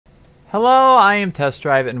Hello, I am Test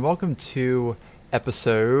Drive, and welcome to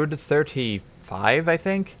episode 35, I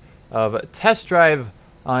think, of Test Drive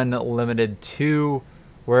Unlimited 2,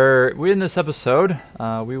 where in this episode,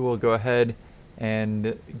 we will go ahead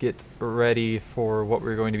and get ready for what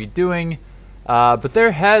we're going to be doing. But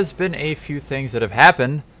there has been a few things that have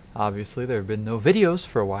happened. Obviously, there have been no videos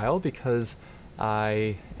for a while because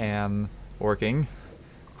I am working,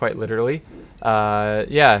 quite literally.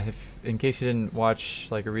 In case you didn't watch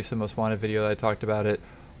like a recent Most Wanted video that I talked about it,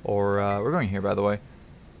 or we're going here by the way,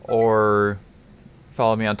 or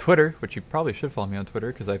follow me on Twitter, which you probably should follow me on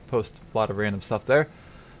Twitter because I post a lot of random stuff there.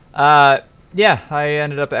 I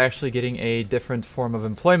ended up actually getting a different form of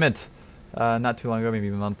employment not too long ago, maybe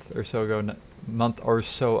a month or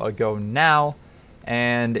so ago now,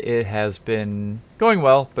 and it has been going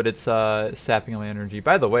well, but it's sapping my energy.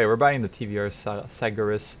 By the way, we're buying the TVR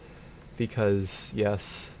Sagaris because,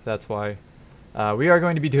 yes, that's why. We are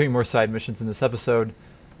going to be doing more side missions in this episode,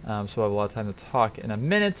 so we'll have a lot of time to talk in a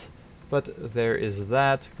minute, but there is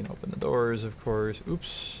that. We can open the doors, of course.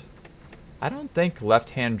 Oops. I don't think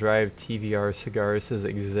left-hand drive TVR Sagaris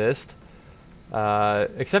exist,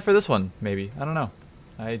 except for this one, maybe. I don't know.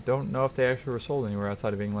 I don't know if they actually were sold anywhere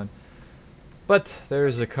outside of England. But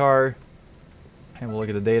there's the car, and we'll look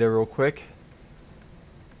at the data real quick.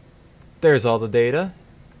 There's all the data.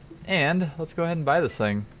 And let's go ahead and buy this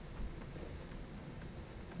thing.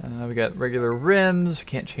 We got regular rims.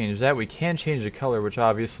 Can't change that. We can change the color, which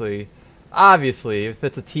obviously, if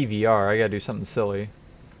it's a TVR, I gotta do something silly.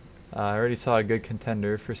 I already saw a good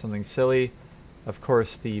contender for something silly. Of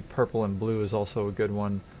course, the purple and blue is also a good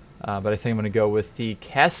one. But I think I'm gonna go with the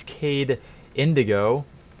Cascade Indigo,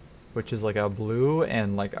 which is like a blue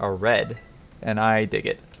and like a red, and I dig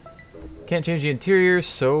it. Can't change the interior,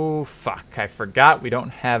 so fuck, I forgot we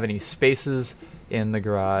don't have any spaces in the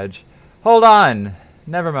garage. Hold on,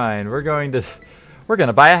 never mind. We're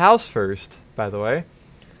gonna buy a house first, by the way.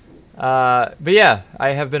 But yeah,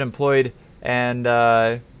 I have been employed, and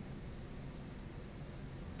where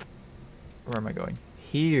am I going?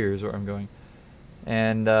 Here's where I'm going,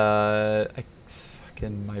 and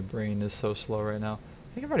my brain is so slow right now.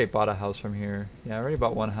 I think I've already bought a house from here. Yeah, I already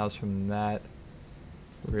bought one house from that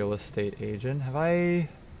real estate agent. I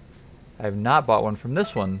have not bought one from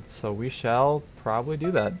this one, so we shall probably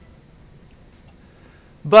do that.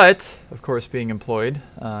 But of course, being employed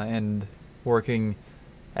and working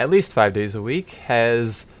at least 5 days a week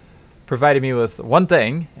has provided me with one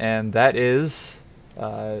thing, and that is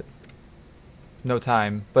no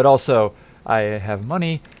time, but also I have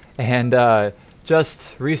money. And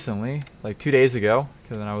just recently, like 2 days ago,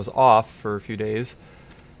 because then I was off for a few days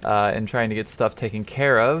and trying to get stuff taken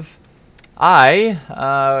care of, I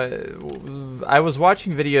was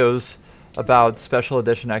watching videos about special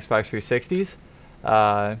edition Xbox 360s.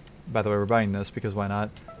 By the way, we're buying this because why not?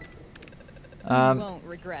 You won't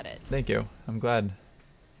regret it. Thank you. I'm glad.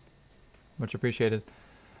 Much appreciated. I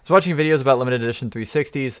was watching videos about limited edition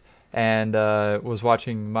 360s and was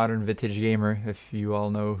watching Modern Vintage Gamer, if you all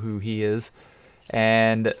know who he is,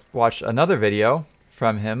 and watched another video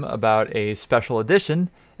from him about a special edition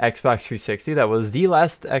Xbox 360 that was the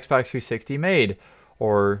last Xbox 360 made.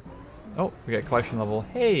 Or, oh, we got collection level.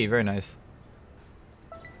 Hey, very nice.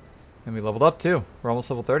 And we leveled up too. We're almost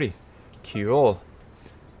level 30. Cool.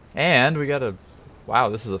 And we got a, wow,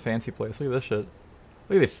 this is a fancy place. Look at this shit.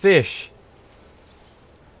 Look at the fish.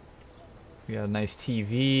 We got a nice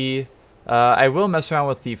TV. I will mess around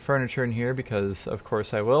with the furniture in here because of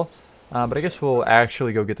course I will. But I guess we'll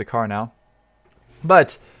actually go get the car now.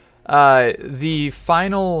 But the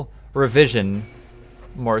final revision,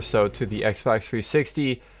 more so, to the Xbox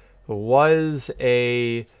 360 was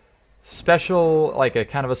a special, like a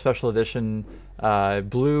kind of a special edition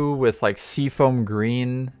blue with like seafoam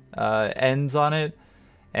green ends on it.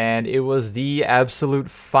 And it was the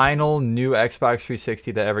absolute final new Xbox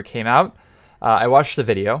 360 that ever came out. I watched the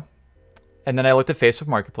video, and then I looked at Facebook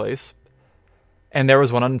Marketplace, and there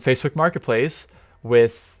was one on Facebook Marketplace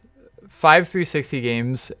with 5 360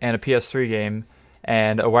 games and a PS3 game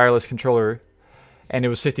and a wireless controller, and it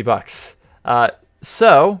was $50.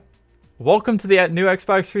 So, welcome to the new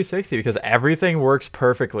Xbox 360 because everything works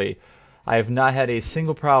perfectly. I have not had a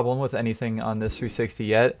single problem with anything on this 360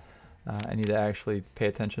 yet. I need to actually pay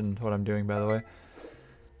attention to what I'm doing, by the way.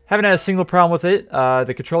 Haven't had a single problem with it.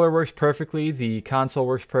 The controller works perfectly. The console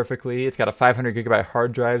works perfectly. It's got a 500 gigabyte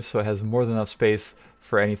hard drive, so it has more than enough space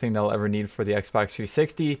for anything they'll ever need for the Xbox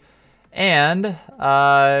 360. And, like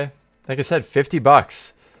I said,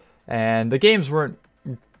 $50. And the games weren't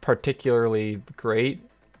particularly great.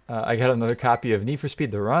 I got another copy of Need for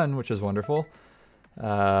Speed The Run, which is wonderful.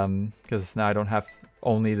 Because now I don't have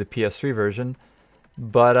only the PS3 version.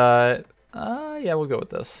 But yeah, we'll go with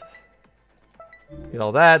this. Get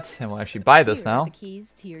all that, and we'll actually buy this now. Here are the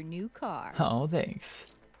keys to your new car. Oh, thanks.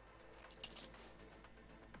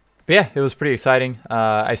 But yeah, it was pretty exciting.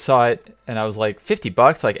 I saw it, and I was like,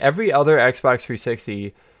 $50? Like every other Xbox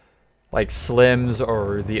 360, like Slims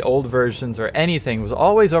or the old versions or anything, was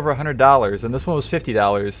always over $100, and this one was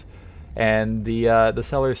 $50. And the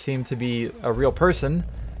seller seemed to be a real person,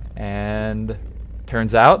 and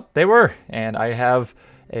turns out they were. And I have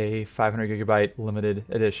a 500 gigabyte limited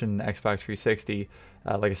edition Xbox 360.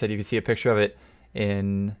 Like I said, you can see a picture of it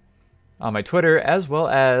on my Twitter, as well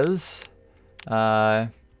as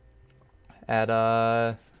at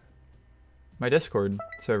my Discord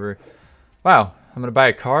server. Wow, I'm gonna buy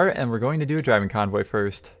a car, and we're going to do a driving convoy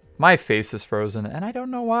first. My face is frozen, and I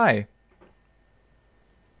don't know why.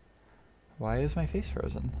 Why is my face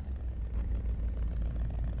frozen?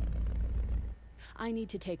 I need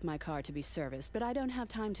to take my car to be serviced, but I don't have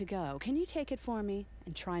time to go. Can you take it for me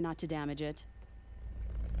and try not to damage it?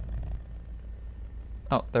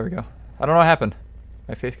 Oh, there we go. I don't know what happened.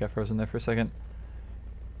 My face got frozen there for a second.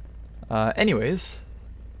 Anyways,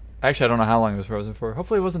 actually I don't know how long it was frozen for.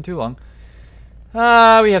 Hopefully it wasn't too long.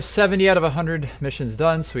 We have 70 out of 100 missions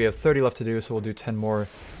done, so we have 30 left to do, so we'll do 10 more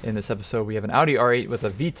in this episode. We have an Audi R8 with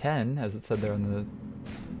a V10, as it said there on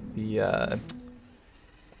the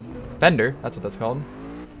fender, that's what that's called.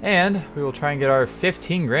 And we will try and get our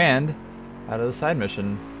 15 grand out of the side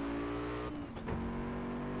mission.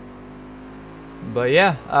 But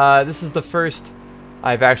yeah, this is the first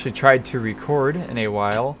I've actually tried to record in a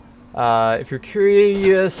while. If you're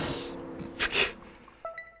curious,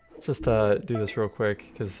 let's just do this real quick,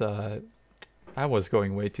 because I was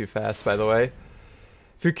going way too fast, by the way.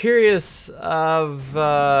 If you're curious of,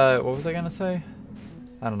 what was I gonna say?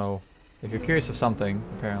 I don't know. If you're curious of something,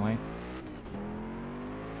 apparently.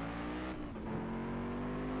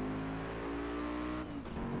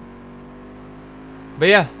 But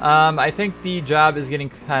yeah, I think the job is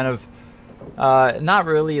getting kind of not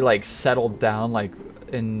really like settled down, like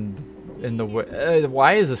in the way.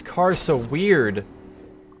 Why is this car so weird?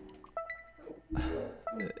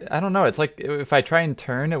 I don't know. It's like if I try and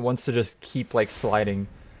turn, it wants to just keep like sliding,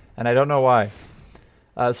 and I don't know why.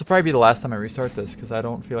 This will probably be the last time I restart this, because I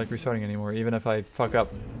don't feel like restarting anymore, even if I fuck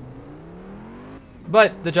up.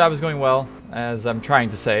 But the job is going well, as I'm trying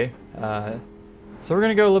to say. So we're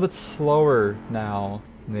gonna go a little bit slower now,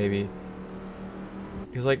 maybe.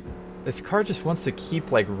 Because like, this car just wants to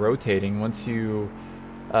keep like rotating once you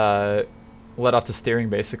let off the steering,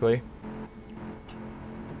 basically.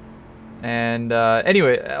 And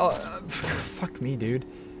anyway, fuck me, dude.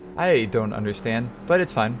 I don't understand, but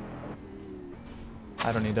it's fine.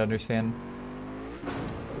 I don't need to understand.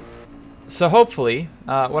 So hopefully,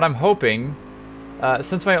 what I'm hoping,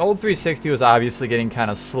 since my old 360 was obviously getting kind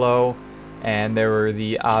of slow, and there were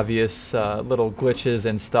the obvious little glitches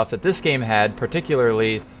and stuff that this game had,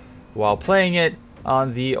 particularly while playing it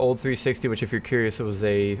on the old 360, which, if you're curious, it was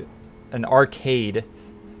an arcade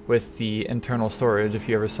with the internal storage. If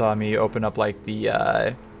you ever saw me open up like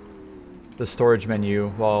the storage menu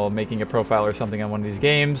while making a profile or something on one of these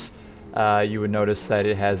games, you would notice that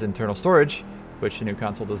it has internal storage, which a new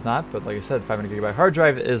console does not. But like I said, 500 gigabyte hard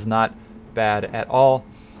drive is not bad at all.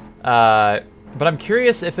 But I'm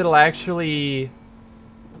curious if it'll actually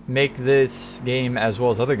make this game, as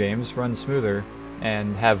well as other games, run smoother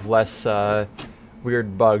and have less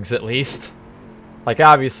weird bugs, at least. Like,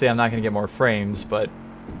 obviously I'm not going to get more frames, but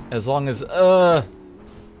as long as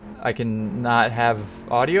I can not have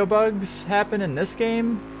audio bugs happen in this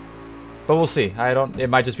game. But we'll see. It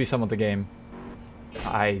might just be some of the game.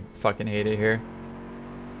 I fucking hate it here.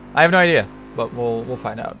 I have no idea, but we'll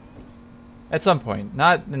find out. At some point.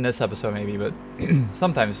 Not in this episode maybe, but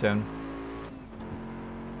sometime soon.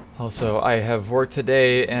 Also, I have work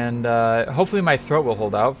today, and hopefully my throat will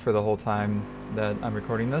hold out for the whole time that I'm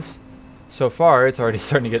recording this. So far, it's already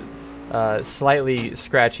starting to get slightly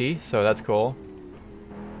scratchy, so that's cool.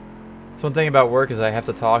 So one thing about work is I have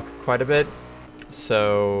to talk quite a bit,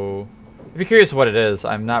 so if you're curious what it is,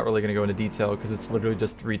 I'm not really going to go into detail because it's literally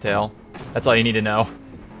just retail. That's all you need to know.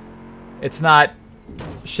 It's not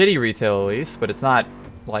shitty retail, at least, but it's not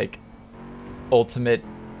like ultimate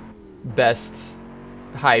best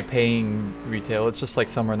high-paying retail. It's just like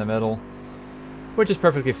somewhere in the middle, which is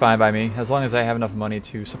perfectly fine by me. As long as I have enough money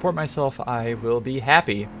to support myself, I will be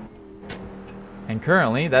happy. And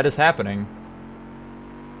currently, that is happening.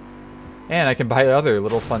 And I can buy other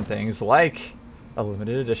little fun things like a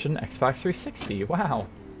limited edition Xbox 360. Wow.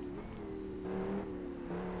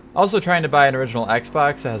 Also trying to buy an original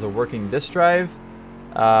Xbox that has a working disk drive.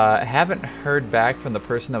 Haven't heard back from the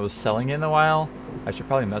person that was selling it in a while. I should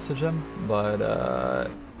probably message him, but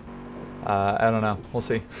I don't know. We'll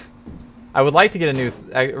see. I would like to get a new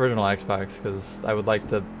original Xbox because I would like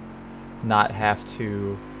to not have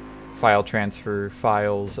to file transfer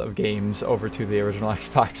files of games over to the original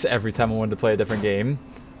Xbox every time I wanted to play a different game.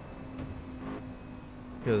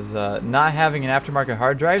 Because not having an aftermarket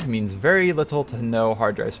hard drive means very little to no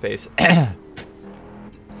hard drive space. I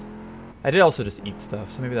did also just eat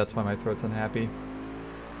stuff, so maybe that's why my throat's unhappy.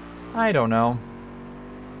 I don't know.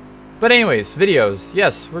 But anyways, videos.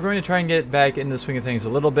 Yes, we're going to try and get back in the swing of things a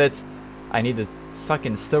little bit. I need to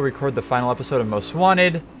fucking still record the final episode of Most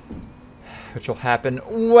Wanted, which will happen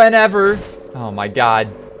whenever. Oh my god.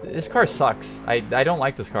 This car sucks. I don't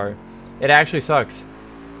like this car. It actually sucks.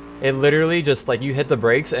 It literally just, like, you hit the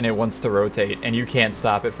brakes and it wants to rotate, and you can't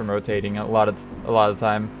stop it from rotating a lot of the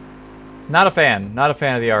time. Not a fan. Not a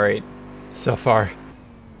fan of the R8 so far.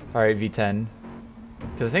 R8 V10.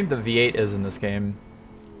 Because I think the V8 is in this game.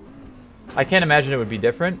 I can't imagine it would be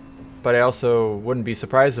different, but I also wouldn't be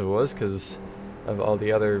surprised if it was because of all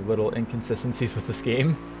the other little inconsistencies with this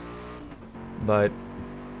game. But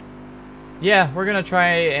yeah, we're gonna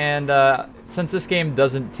try and since this game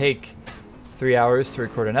doesn't take 3 hours to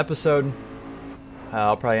record an episode,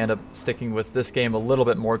 I'll probably end up sticking with this game a little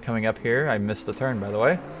bit more coming up here. I missed the turn, by the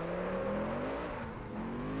way.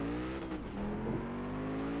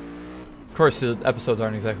 Of course, the episodes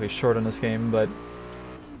aren't exactly short on this game, but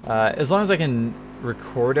as long as I can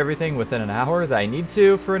record everything within an hour that I need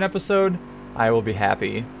to for an episode, I will be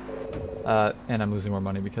happy. And I'm losing more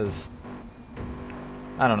money because,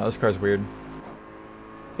 I don't know, this car's weird.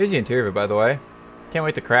 Here's the interior of it, by the way. Can't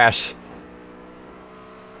wait to crash.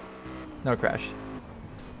 No crash.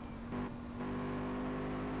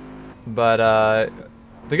 But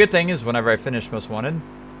the good thing is whenever I finish Most Wanted,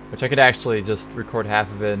 which I could actually just record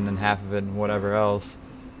half of it and then half of it and whatever else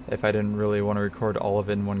if I didn't really want to record all of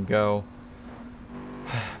it in one go.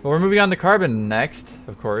 But we're moving on to Carbon next,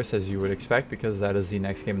 of course, as you would expect, because that is the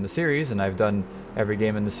next game in the series, and I've done every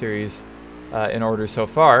game in the series in order so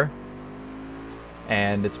far.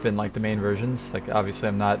 And it's been like the main versions. Like, obviously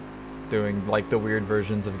I'm not doing like the weird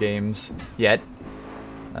versions of games yet,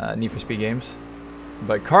 Need for Speed games,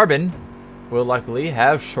 but Carbon will luckily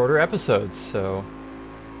have shorter episodes, so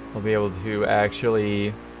we'll be able to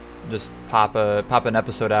actually just pop an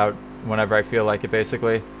episode out whenever I feel like it,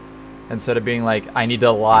 basically, instead of being like I need to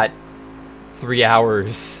allot 3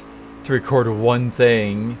 hours to record one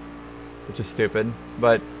thing, which is stupid.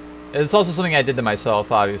 But it's also something I did to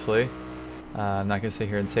myself, obviously. I'm not gonna sit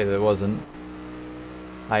here and say that it wasn't.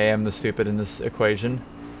 I am the stupid in this equation.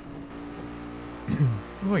 I'm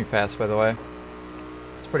going fast, by the way.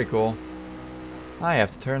 It's pretty cool. I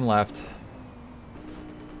have to turn left.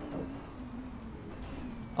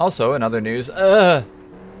 Also, in other news,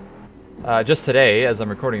 just today, as I'm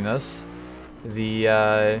recording this,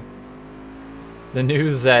 the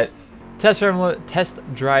news that Test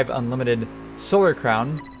Drive Unlimited Solar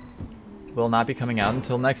Crown will not be coming out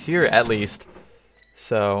until next year, at least.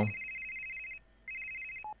 So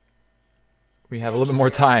we have a little bit more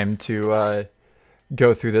time to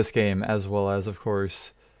go through this game, as well as, of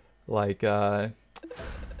course, like the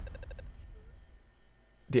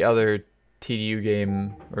other TDU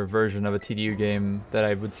game, or version of a TDU game that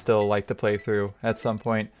I would still like to play through at some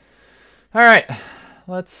point. Alright,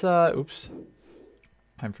 let's, oops.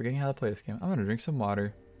 I'm forgetting how to play this game. I'm gonna drink some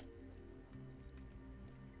water.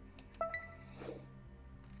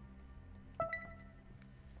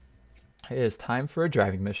 It is time for a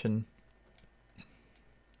driving mission.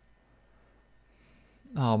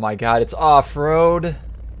 Oh my god, it's off-road.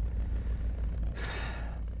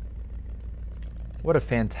 What a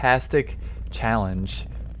fantastic challenge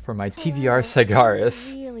for my TVR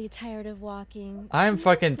Sagaris. I'm really tired of walking. I'm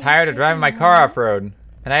fucking tired of driving my car off-road,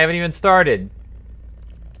 and I haven't even started.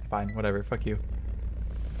 Fine, whatever, fuck you.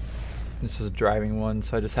 This is a driving one,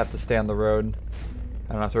 so I just have to stay on the road.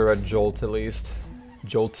 I don't have to worry about Jolt, at least.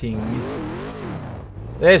 Jolting.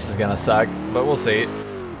 This is gonna suck, but we'll see.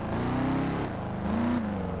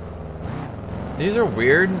 These are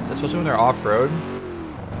weird, especially when they're off-road.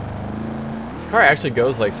 This car actually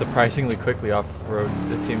goes like surprisingly quickly off-road,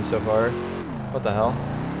 it seems so far. What the hell?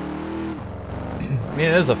 I mean,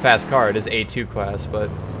 it is a fast car, it is A2 class, but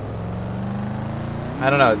I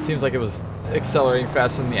don't know, it seems like it was accelerating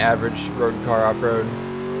faster than the average road car off-road.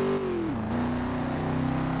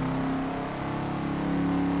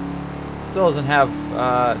 Still doesn't have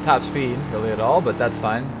top speed really at all, but that's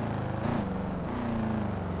fine.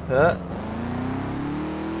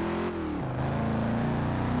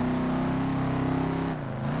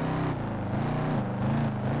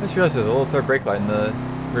 I just realized there's a little third brake light in the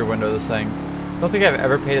rear window of this thing. I don't think I've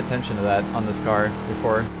ever paid attention to that on this car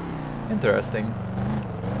before. Interesting.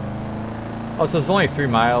 Also, it's only 3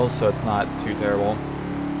 miles, so it's not too terrible.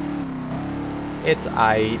 It's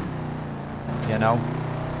aight, you know?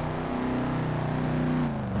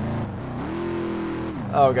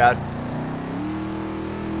 Oh god.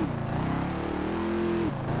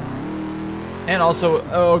 And also,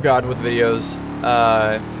 oh god, with videos,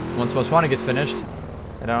 once Most Wanted gets finished,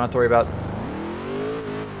 I don't have to worry about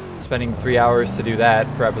spending 3 hours to do that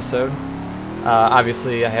per episode.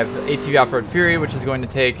 Obviously, I have ATV Off-Road Fury, which is going to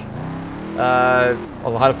take a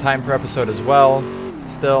lot of time per episode as well,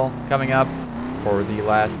 still coming up for the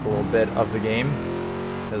last little bit of the game.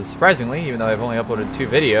 Because surprisingly, even though I've only uploaded 2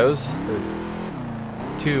 videos, or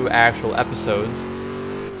 2 actual episodes,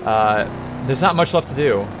 there's not much left to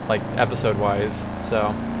do, like episode-wise,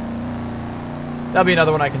 so that'll be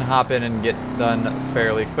another one I can hop in and get done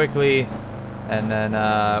fairly quickly. And then,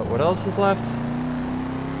 what else is left?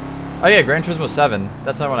 Oh yeah, Gran Turismo 7.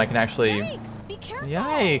 That's another one I can actually... Yikes! Be careful!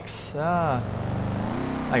 Yikes!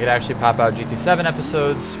 I could actually pop out GT7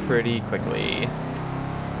 episodes pretty quickly.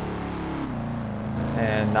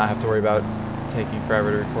 And not have to worry about taking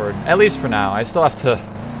forever to record. At least for now. I still have to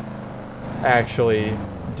actually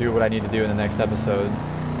do what I need to do in the next episode.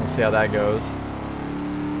 We'll see how that goes.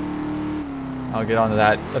 I'll get onto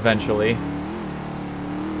that eventually.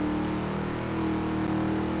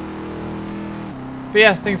 But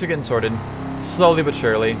yeah, things are getting sorted. Slowly but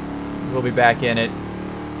surely. We'll be back in it.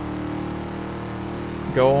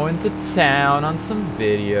 Going to town on some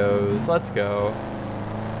videos. Let's go.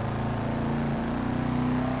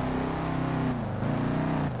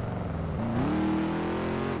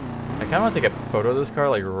 I kind of want to take a photo of this car,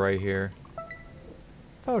 like right here.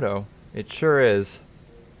 Photo. It sure is.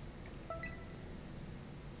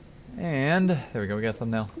 And there we go. We got a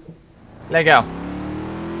thumbnail. Let go.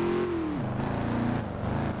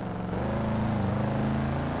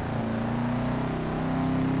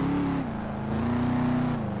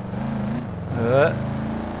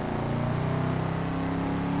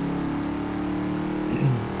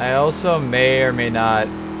 I also may or may not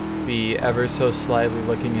be ever so slightly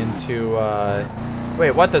looking into,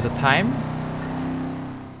 wait, what? There's a time?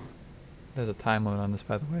 There's a time limit on this,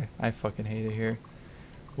 by the way. I fucking hate it here.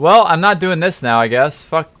 Well, I'm not doing this now, I guess.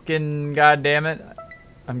 Fucking goddamn it.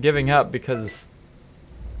 I'm giving up because...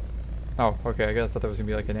 Oh, okay, I thought that was gonna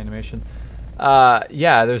be like an animation.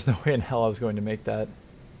 Yeah, there's no way in hell I was going to make that.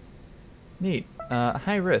 Neat.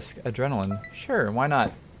 High risk. Adrenalin. Sure, why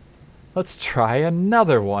not? Let's try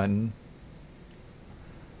another one.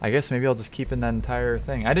 I guess maybe I'll just keep in that entire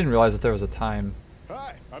thing. I didn't realize that there was a time.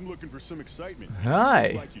 Hi, I'm looking for some excitement. Hi.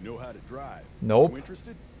 You look like you know how to drive. Nope. You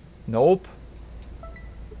interested? Nope.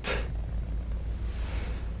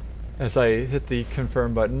 As I hit the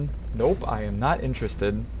confirm button. Nope, I am not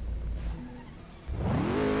interested.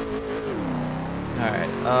 Alright,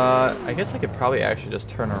 I guess I could probably actually just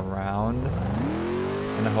turn around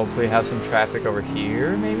and hopefully have some traffic over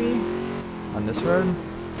here, maybe? On this road?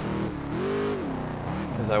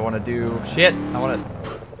 Because I want to do... Shit! I want to...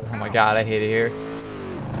 Oh my god, I hate it here.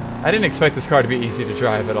 I didn't expect this car to be easy to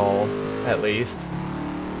drive at all, at least.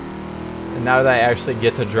 And now that I actually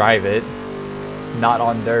get to drive it, not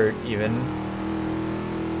on dirt, even.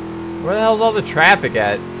 Where the hell's all the traffic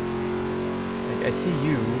at? Like, I see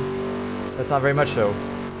you. That's not very much, though.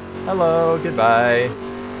 Hello, goodbye.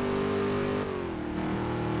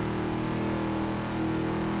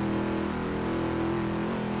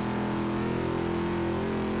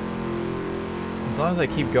 As long as I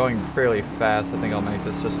keep going fairly fast, I think I'll make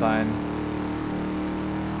this just fine.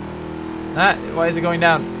 Ah, why is it going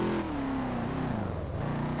down?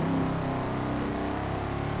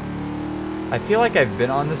 I feel like I've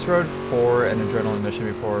been on this road for an Adrenalin mission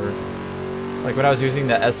before. Like when I was using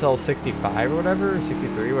the SL65 or whatever, or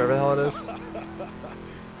 63, whatever the hell it is.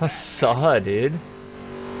 I saw it, dude.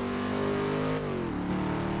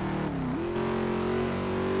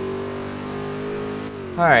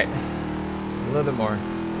 Alright. A little bit more.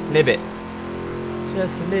 A little bit.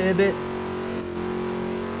 Just a little bit.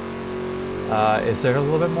 Is there a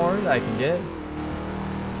little bit more that I can get?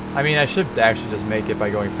 I mean, I should actually just make it by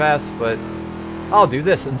going fast, but I'll do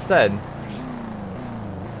this instead.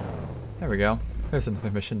 There we go. There's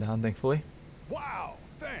another mission down, thankfully. Wow,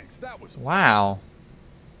 thanks. That was wow.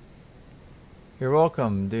 You're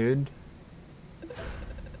welcome, dude.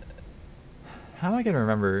 How am I gonna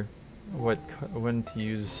remember when to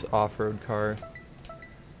use off-road car?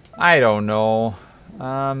 I don't know.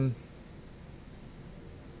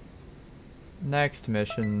 Next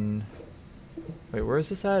mission. Wait, where is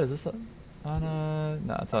this at? Is this On a...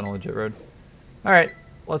 No, it's on a legit road. Alright,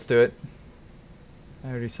 let's do it. I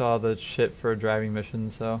already saw the shit for a driving mission,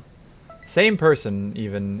 so... Same person,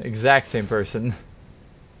 even. Exact same person.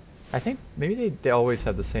 I think maybe they always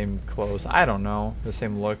have the same clothes. I don't know. The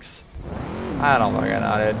same looks. I don't think I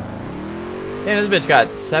nodded. Damn, this bitch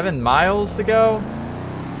got 7 miles to go?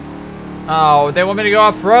 Oh, they want me to go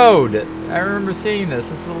off-road. I remember seeing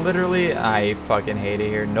this. It's literally... I fucking hate it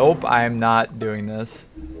here. Nope, I'm not doing this.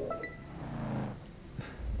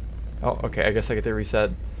 Oh, okay, I guess I get to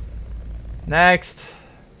reset. Next.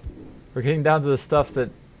 We're getting down to the stuff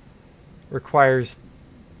that requires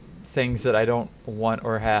things that I don't want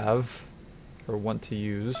or have. Or want to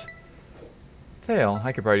use. Tail,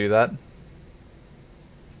 I could probably do that.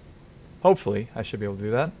 Hopefully, I should be able to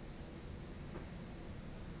do that.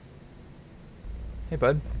 Hey,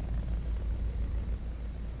 bud.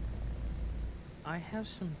 I have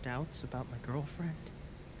some doubts about my girlfriend.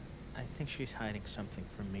 I think she's hiding something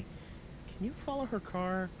from me. Can you follow her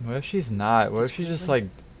car? What if she's not? What if she's just like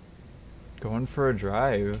going for a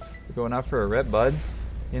drive? Going out for a rip, bud?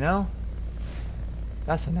 You know?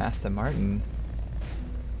 That's an Aston Martin.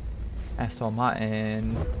 Aston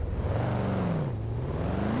Martin.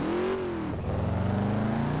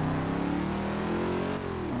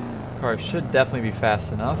 Car should definitely be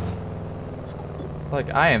fast enough.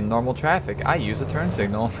 Like, I am normal traffic. I use a turn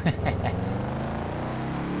signal.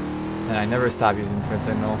 And I never stop using the turn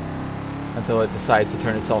signal until it decides to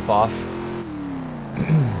turn itself off.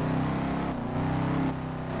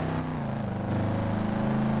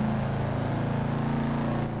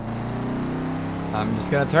 I'm just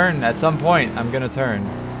gonna turn at some point. I'm gonna turn.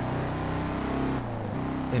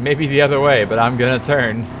 It may be the other way, but I'm gonna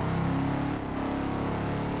turn.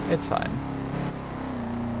 It's fine.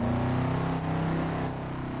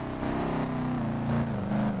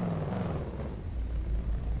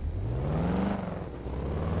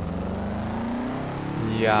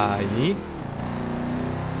 Yeah, yeet.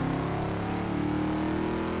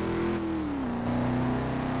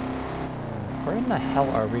 Where in the hell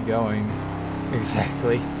are we going?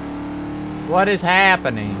 Exactly. What is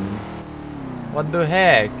happening? What the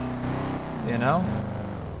heck? You know?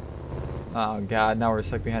 Oh god, now we're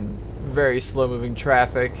stuck behind very slow moving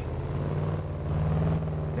traffic.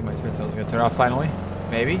 I think my turn signal's gonna turn off finally.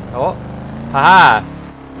 Maybe. Oh. Haha!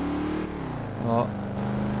 Oh.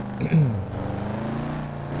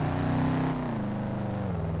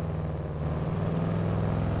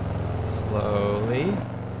 Slowly.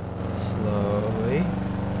 Slowly.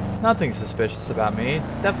 Nothing suspicious about me.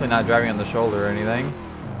 Definitely not driving on the shoulder or anything.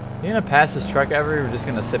 You gonna pass this truck ever, or we're just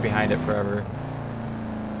gonna sit behind it forever?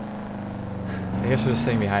 I guess we're just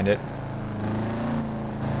sitting behind it.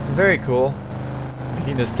 Very cool. We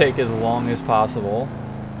can just take as long as possible.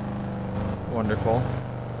 Wonderful.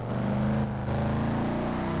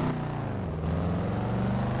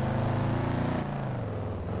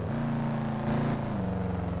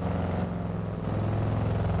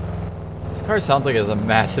 This car sounds like it has a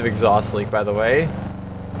massive exhaust leak, by the way.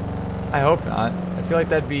 I hope not. I feel like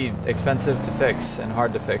that'd be expensive to fix and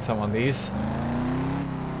hard to fix on one of these.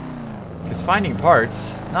 Because finding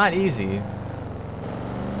parts, not easy.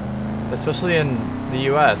 Especially in the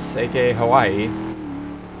US, aka Hawaii.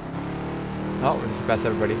 Oh, we're just past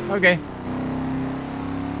everybody. Okay.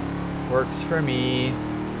 Works for me.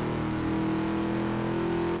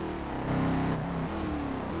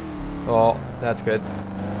 Oh, that's good.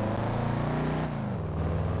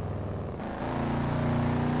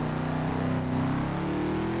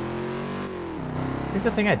 I think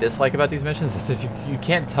the thing I dislike about these missions is that you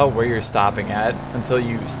can't tell where you're stopping at until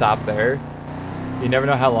you stop there. You never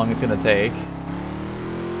know how long it's going to take.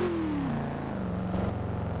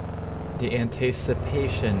 The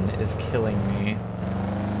anticipation is killing me.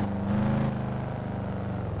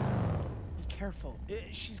 Be careful.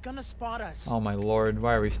 She's gonna spot us. Oh my lord,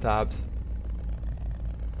 why are we stopped?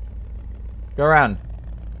 Go around.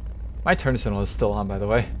 My turn signal is still on, by the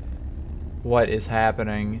way. What is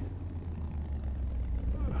happening?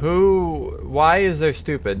 Why is there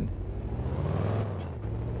stupid?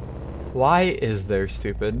 Why is there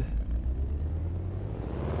stupid?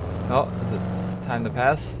 Oh, is it time to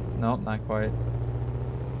pass? Nope, not quite.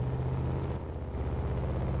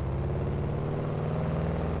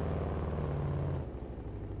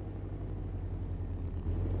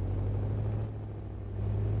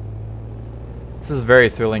 This is very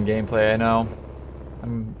thrilling gameplay, I know.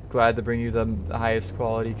 I'm glad to bring you the highest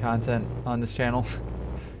quality content on this channel.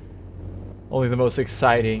 Only the most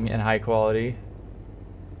exciting and high quality.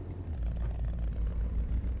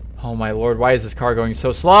 Oh my lord, why is this car going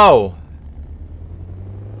so slow?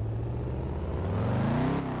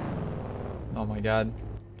 my god.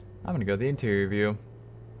 I'm gonna go the interior view.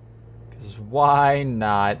 Because why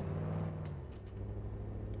not?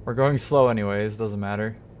 We're going slow anyways, doesn't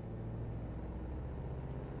matter.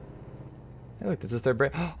 Hey look, this is their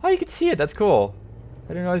brake. Oh, you can see it, that's cool. I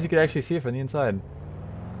didn't realize you could actually see it from the inside.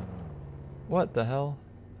 What the hell?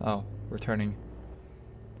 Oh, we're turning.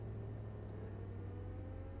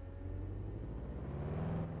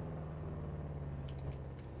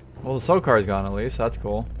 Well, the slow car is gone at least, that's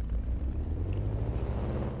cool.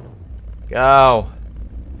 Go!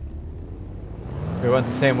 We went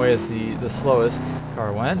the same way as the slowest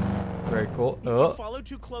car went. Very cool. If you follow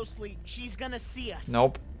too closely, she's gonna see us.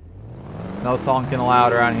 Nope. No thonking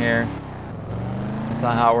allowed around here. That's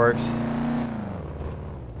not how it works.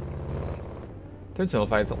 Turn signal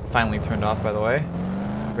finally turned off, by the way.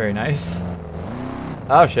 Very nice.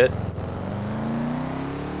 Oh shit.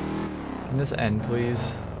 Can this end,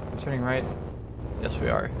 please? We're turning right? Yes, we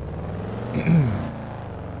are.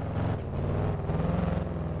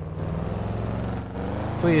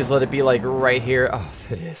 Please let it be like right here. Oh,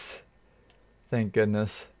 it is. Thank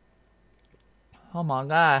goodness. Oh my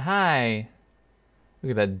god, hi.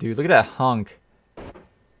 Look at that dude. Look at that hunk.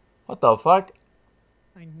 What the fuck?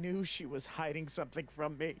 I knew she was hiding something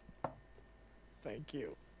from me. Thank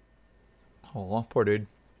you. Oh, poor dude.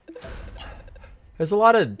 There's a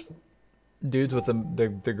lot of dudes with their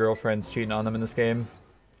girlfriends cheating on them in this game.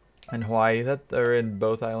 In Hawaii, that are in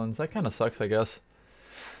both islands. That kind of sucks, I guess.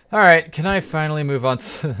 Alright, can I finally move on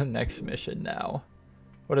to the next mission now?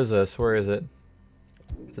 What is this? Where is it?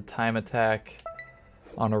 It's a time attack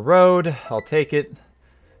on a road. I'll take it.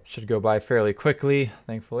 Should go by fairly quickly,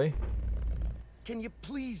 thankfully. Can you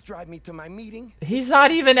please drive me to my meeting? He's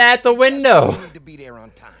not even at the window. I need to be there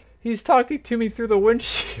on time. He's talking to me through the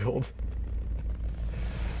windshield.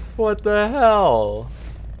 What the hell?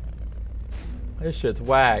 This shit's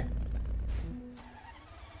whack.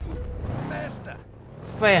 Faster.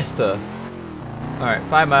 Faster. Alright,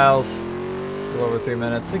 5 miles. A little over 3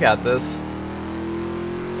 minutes. I got this.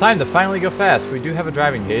 It's time to finally go fast. We do have a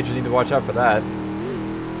driving gauge. You need to watch out for that.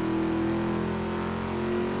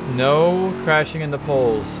 No crashing into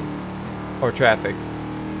poles. Or traffic.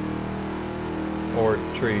 Or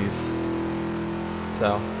trees.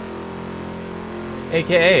 So.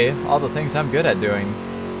 AKA, all the things I'm good at doing.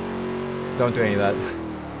 Don't do any of that.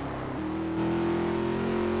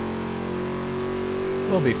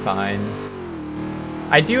 We'll be fine.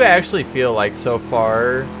 I do actually feel like so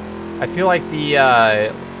far, I feel like the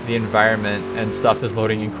environment and stuff is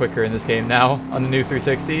loading in quicker in this game now on the new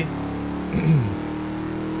 360.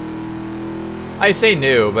 I say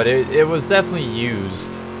new, but it was definitely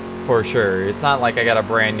used for sure. It's not like I got a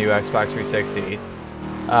brand new Xbox 360.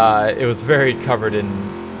 It was very covered in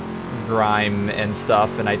grime and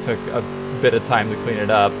stuff, and I took a bit of time to clean it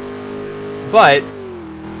up. But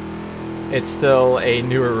it's still a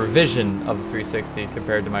newer revision of the 360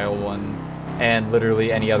 compared to my old one, and literally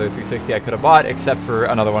any other 360 I could have bought except for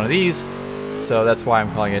another one of these. So that's why I'm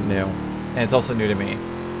calling it new, and it's also new to me.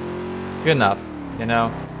 It's good enough, you know.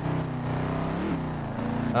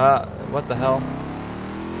 What the hell?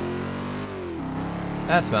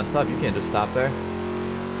 That's messed up. You can't just stop there.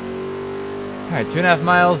 Alright, 2.5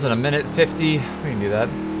 miles in a minute 50. We can do that.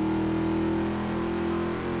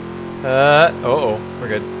 Uh-oh. We're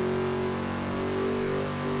good.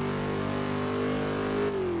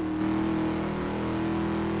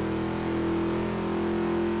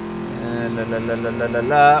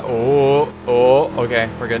 Oh, okay,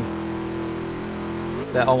 we're good.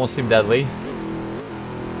 That almost seemed deadly.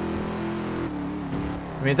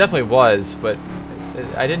 I mean, it definitely was, but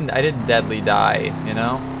I didn't deadly die, you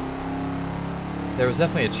know? There was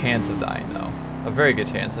definitely a chance of dying, though. A very good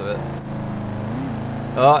chance of it.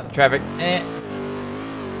 Oh, traffic. Eh.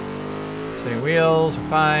 Spinning wheels, we're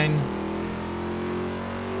fine.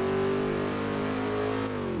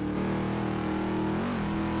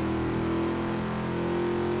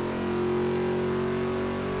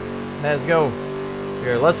 Let's go. We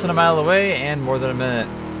are less than a mile away and more than a minute.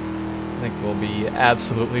 I think we'll be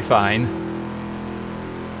absolutely fine.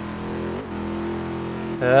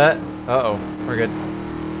 Uh-oh. We're good.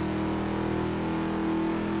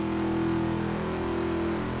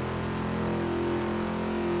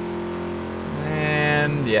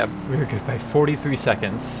 And yeah, we're good by 43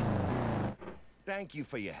 seconds. Thank you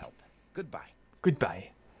for your help. Goodbye.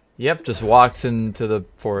 Goodbye. Yep, just walks into the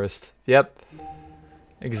forest. Yep.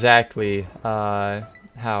 Exactly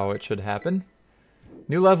how it should happen.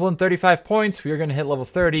 New level and 35 points. We are going to hit level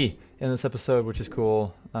 30 in this episode, which is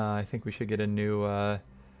cool. I think we should get a new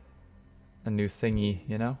thingy,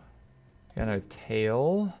 you know? Got a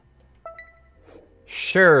tail.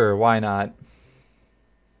 Sure, why not?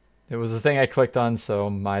 It was the thing I clicked on, so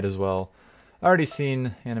might as well. Already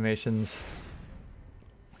seen animations,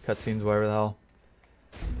 cutscenes, whatever the hell.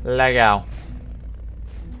 Legal.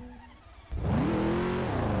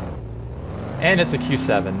 And it's a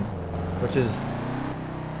Q7, which is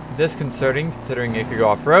disconcerting considering it could go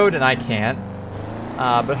off-road and I can't.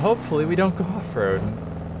 But hopefully we don't go off-road.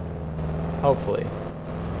 Hopefully.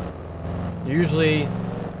 Usually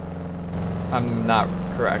I'm not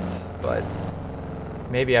correct, but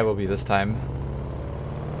maybe I will be this time.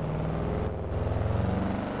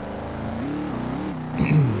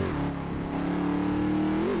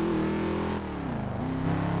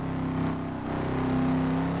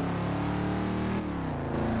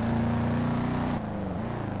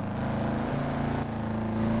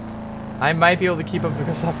 I might be able to keep up with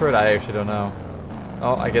this off-road. I actually don't know.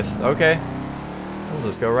 Oh, I guess, okay. We'll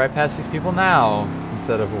just go right past these people now,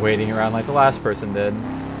 instead of waiting around like the last person did.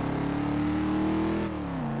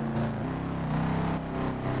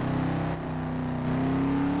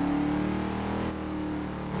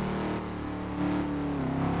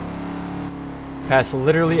 Past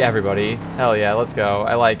literally everybody. Hell yeah, let's go.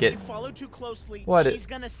 I like it. If you follow too closely, What? she's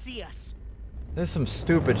gonna see us. There's some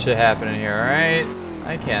stupid shit happening here, alright?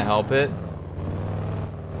 I can't help it.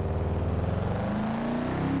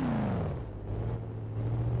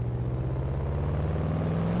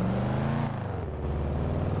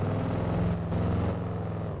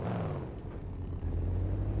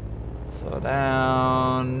 Slow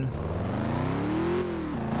down.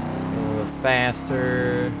 A little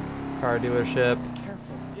faster. Car dealership.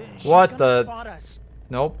 Careful. What She's the- gonna spot us.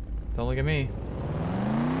 Nope. Don't look at me.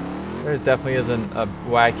 There definitely isn't a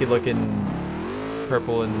wacky looking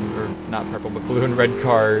purple and, or not purple, but blue and red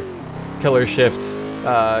car killer shift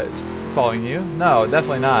following you. No,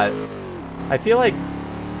 definitely not. I feel like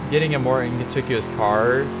getting a more inconspicuous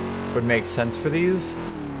car would make sense for these,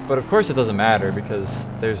 but of course it doesn't matter because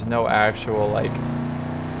there's no actual like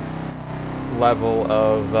level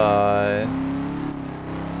of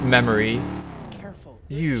memory. Careful.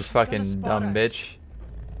 You She's gonna fucking spot dumb us. bitch.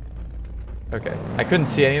 Okay, I couldn't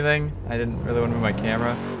see anything. I didn't really want to move my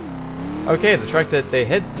camera. Okay, the truck that they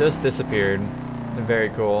hit just disappeared. Very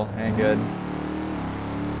cool and good.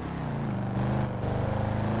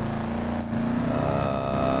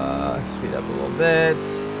 Speed up a little bit.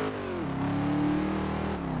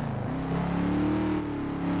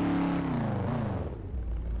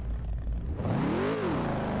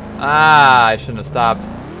 Ah, I shouldn't have stopped.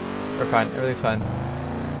 We're fine. Everything's fine.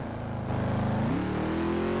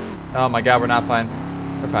 Oh my god, we're not fine.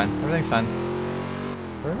 We're fine. Everything's fine.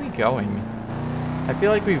 Where are we going? I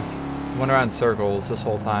feel like we've went around circles this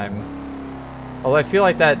whole time. Although I feel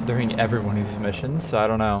like that during every one of these missions, so I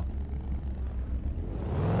don't know.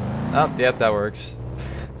 Oh, yep, that works.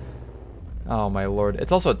 Oh my lord.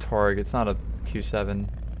 It's also a Torg, it's not a Q7.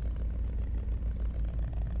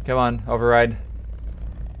 Come on, override.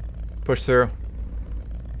 Push through.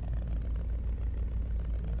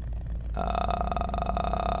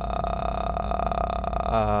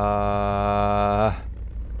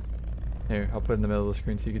 Here, I'll put it in the middle of the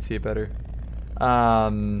screen so you can see it better.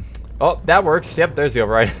 Oh, that works. Yep, there's the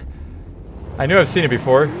override. I knew I've seen it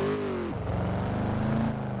before.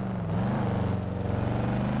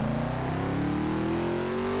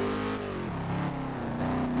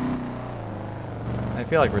 I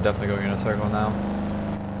feel like we're definitely going in a circle now.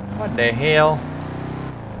 What the hell?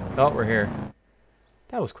 Oh, we're here.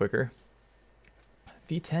 That was quicker.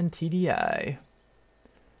 V10 TDI.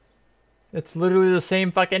 It's literally the same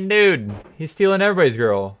fucking dude. He's stealing everybody's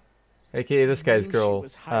girl. AKA this guy's Knew she girl.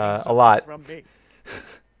 was hiding A something lot. from me.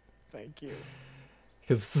 Thank you.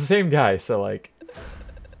 Because it's the same guy, so like...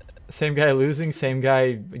 Same guy losing, same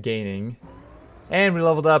guy gaining. And we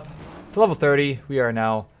leveled up to level 30. We are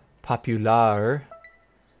now popular.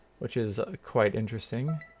 Which is quite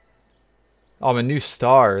interesting. Oh, I'm a new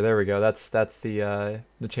star. There we go. That's the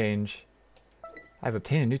change. I've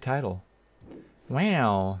obtained a new title.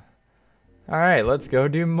 Wow. Alright, let's go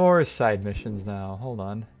do more side missions now. Hold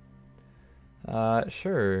on.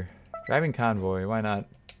 Sure. Driving convoy, why not?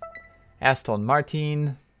 Aston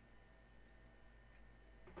Martin.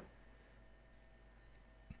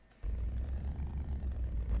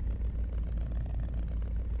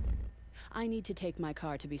 I need to take my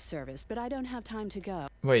car to be serviced, but I don't have time to go.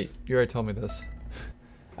 Wait, you already told me this.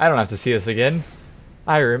 I don't have to see this again.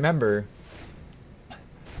 I remember.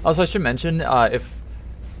 Also, I should mention, if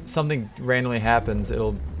something randomly happens,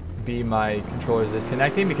 it'll be my controller's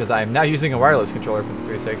disconnecting because I'm now using a wireless controller for the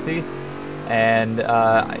 360. And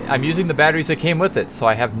I'm using the batteries that came with it, so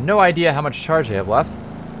I have no idea how much charge I have left.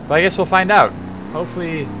 But I guess we'll find out.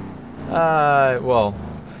 Hopefully, well,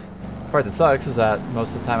 part that sucks is that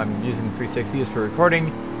most of the time I'm using 360s for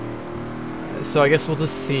recording. So I guess we'll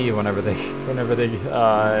just see whenever they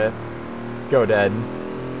go dead.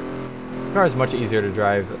 This car is much easier to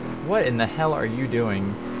drive. What in the hell are you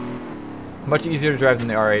doing? Much easier to drive than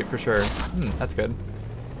the R8 for sure. That's good.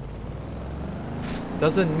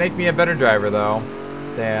 Doesn't make me a better driver though.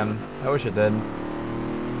 Damn, I wish it did.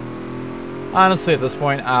 Honestly, at this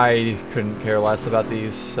point, I couldn't care less about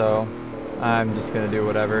these, so I'm just gonna do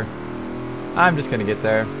whatever. I'm just gonna get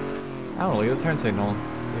there. I don't leave the turn signal.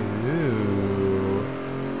 Ooh.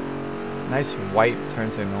 Nice white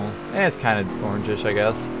turn signal. It's kind of orangish, I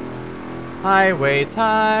guess. Highway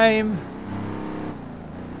time!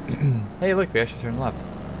 Hey, look, we actually turned left.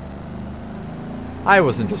 I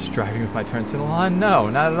wasn't just driving with my turn signal on. No,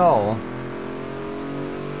 not at all.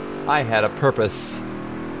 I had a purpose.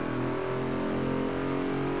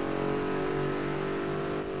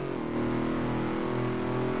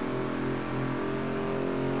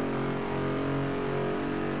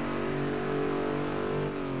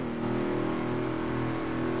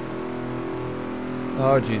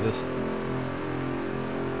 Oh, Jesus.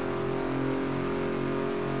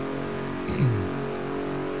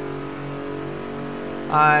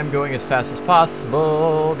 I'm going as fast as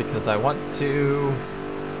possible because I want to.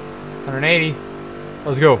 180.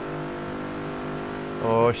 Let's go.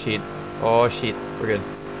 Oh, shit. Oh, shit. We're good.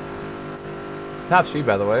 Top speed,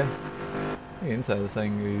 by the way. Look at the inside of this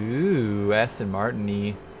thing. Ooh, Aston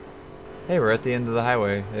Martin-y. Hey, we're at the end of the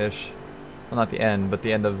highway-ish. Well, not the end, but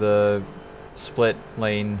the end of the split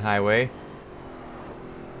lane highway.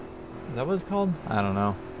 Is that what it's called? I don't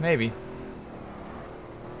know. Maybe.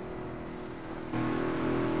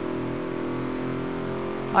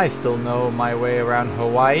 I still know my way around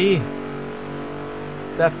Hawaii.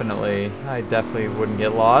 Definitely. I definitely wouldn't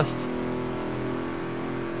get lost.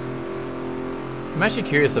 I'm actually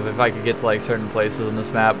curious if I could get to like certain places on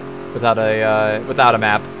this map without a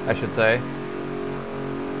map, I should say.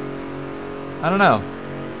 I don't know.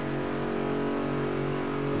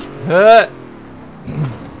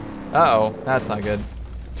 Uh-oh, that's not good.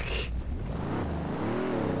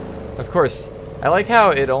 Of course. I like how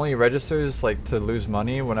it only registers like to lose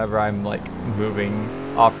money whenever I'm like moving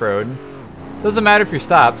off-road. Doesn't matter if you're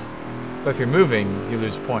stopped, but if you're moving, you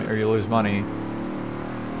lose point or you lose money.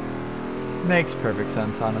 Makes perfect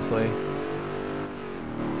sense, honestly.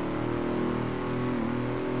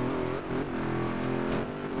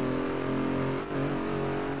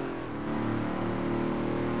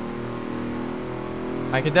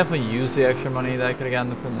 I could definitely use the extra money that I could have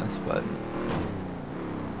gotten from this, but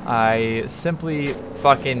I simply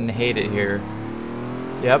fucking hate it here.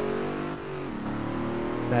 Yep.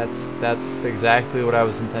 That's exactly what I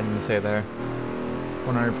was intending to say there.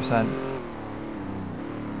 100%.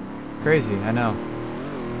 Crazy, I know.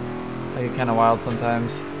 I get kind of wild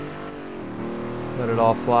sometimes. Let it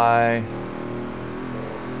all fly.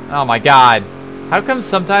 Oh my god! How come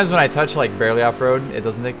sometimes when I touch like barely off-road, it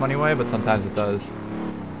doesn't take money away, but sometimes it does?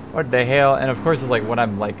 What the hell? And of course it's like when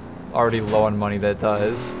I'm like already low on money that it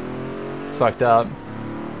does. It's fucked up.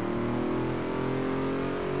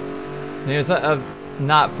 There's a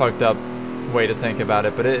not fucked up way to think about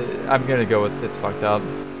it, but I'm gonna go with it's fucked up.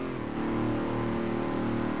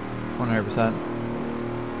 100%.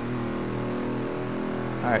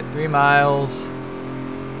 Alright, 3 miles.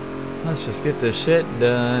 Let's just get this shit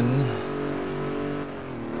done.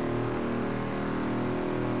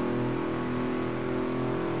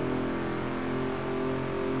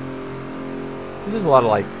 There's a lot of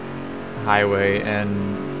like highway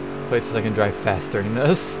and places I can drive fast during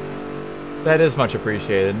this. That is much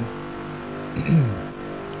appreciated.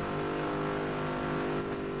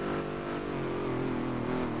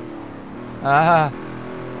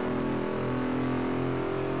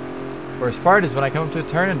 Worst part is when I come up to a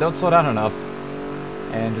turn and don't slow down enough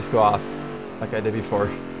and just go off like I did before.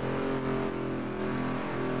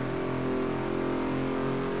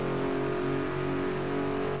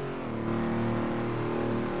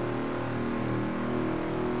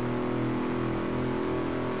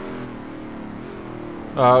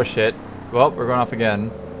 Oh shit. Well, we're going off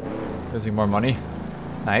again. Losing more money.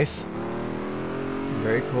 Nice.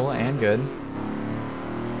 Very cool and good.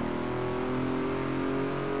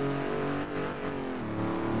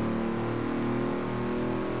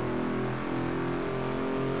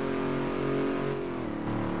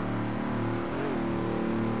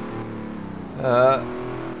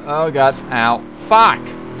 Oh god. Ow. Fuck!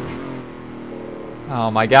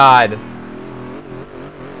 Oh my god.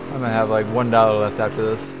 I'm gonna have like $1 left after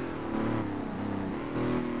this.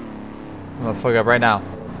 I'm gonna fuck up right now.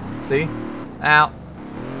 See? Ow.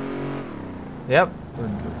 Yep.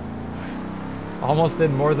 Almost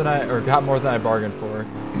did more than got more than I bargained for.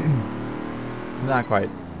 Not quite.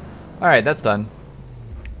 Alright, that's done.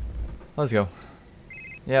 Let's go.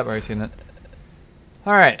 Yep, already seen that.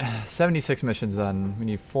 Alright, 76 missions done. We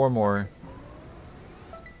need 4 more.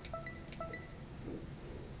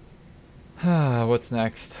 What's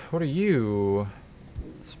next? What are you?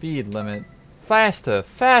 Speed limit. Faster!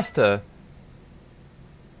 Faster!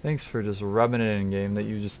 Thanks for just rubbing it in game that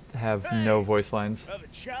you just have no voice lines. I have a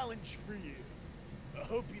challenge for you. I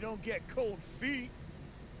hope you don't get cold feet.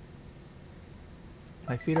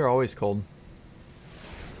 My feet are always cold.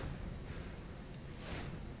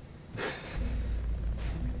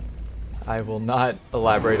 I will not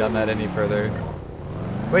elaborate on that any further.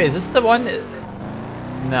 Wait, is this the one?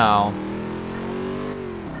 No.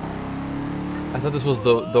 I thought this was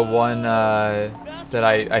the one that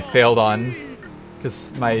I failed on.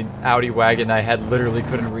 Because my Audi wagon I had literally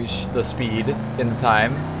couldn't reach the speed in the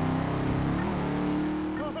time.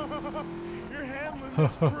 You're handling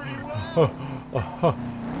this pretty well.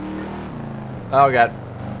 Oh god.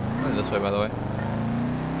 Went this way, by the way.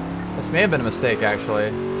 This may have been a mistake,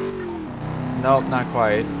 actually. Nope, not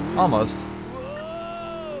quite. Almost.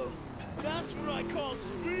 Whoa! That's what I call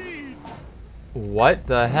speed. What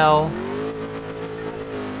the hell?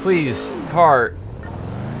 Please, car.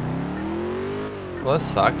 Well, this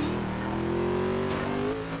sucks.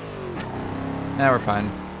 Nah, we're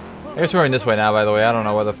fine. I guess we're going this way now, by the way. I don't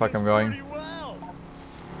know where the fuck I'm going. Pretty well.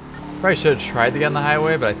 Probably should have tried to get on the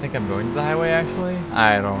highway, but I think I'm going to the highway, actually.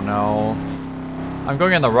 I don't know. I'm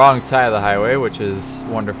going on the wrong side of the highway, which is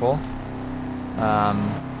wonderful.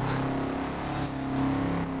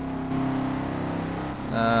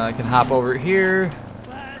 I can hop over here.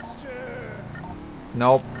 Faster.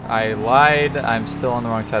 Nope, I lied. I'm still on the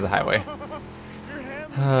wrong side of the highway. You're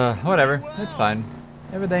handling Whatever, it's fine.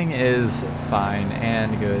 Everything is fine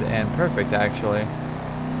and good and perfect, actually.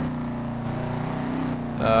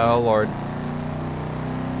 Oh, Lord.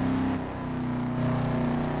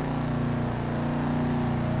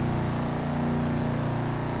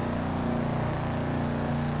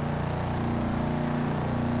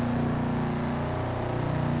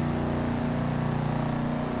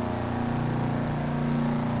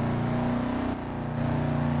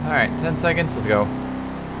 Alright, 10 seconds, let's go.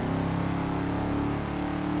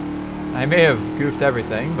 I may have goofed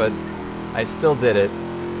everything, but I still did it.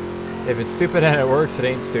 If it's stupid and it works, it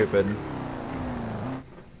ain't stupid.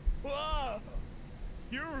 Whoa!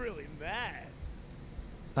 You're really mad.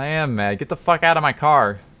 I am mad. Get the fuck out of my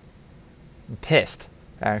car. I'm pissed,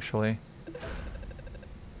 actually.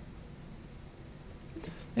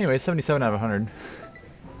 Anyway, 77 out of 100.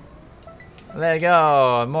 Let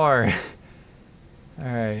go, more.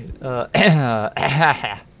 Alright,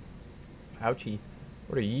 ouchie.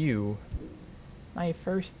 What are you? My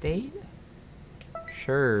first date?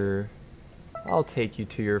 Sure. I'll take you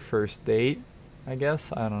to your first date, I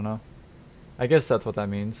guess. I don't know. I guess that's what that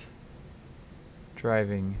means.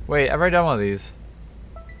 Driving. Wait, I've already done one of these.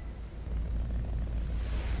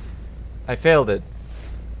 I failed it.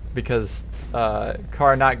 Because,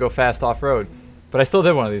 car not go fast off-road. But I still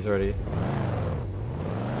did one of these already.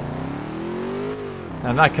 And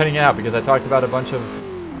I'm not cutting it out because I talked about a bunch of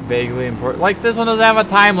vaguely important... Like, this one doesn't have a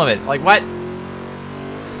time limit. Like, what?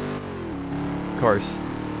 Of course.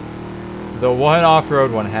 The one off-road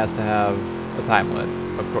one has to have a time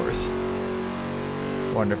limit. Of course.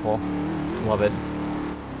 Wonderful. Love it.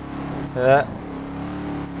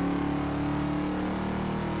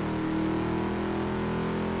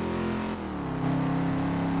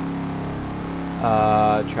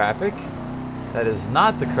 Traffic. That is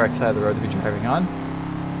not the correct side of the road to be driving on.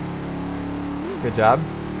 Good job.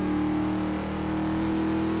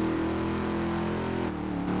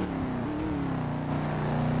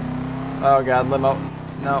 Oh god, limo.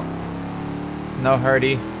 No. No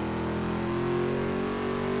hurdy.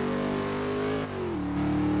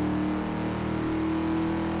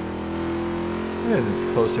 Look at this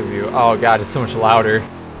closer view. Oh god, it's so much louder.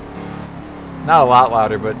 Not a lot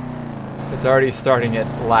louder, but it's already starting it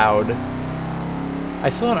loud. I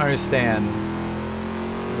still don't understand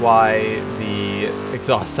why the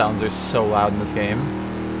exhaust sounds are so loud in this game.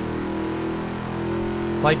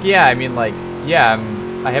 Like, yeah, I mean, like, yeah,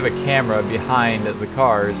 I have a camera behind the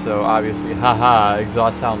car, so obviously, haha,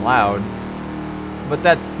 exhaust sound loud. But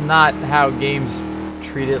that's not how games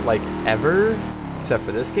treat it, like, ever. Except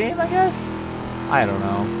for this game, I guess? I don't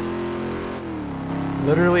know.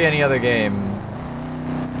 Literally any other game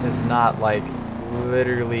is not, like,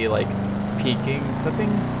 literally, like, peaking, clipping?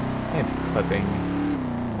 I think it's clipping.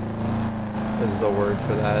 Is the word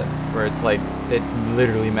for that. Where it's like, it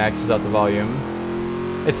literally maxes out the volume.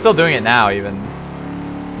 It's still doing it now, even.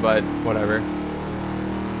 but whatever.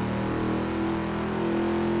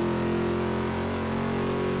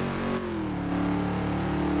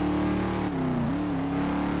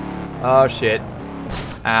 Oh shit.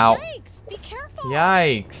 Ow. Yikes! Be careful!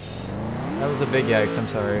 Yikes. That was a big yikes, I'm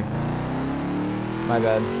sorry. My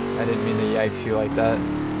bad. I didn't mean to yikes you like that.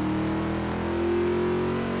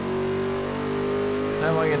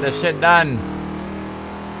 I want to get this shit done.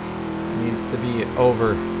 It needs to be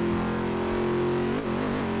over.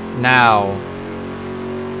 Now.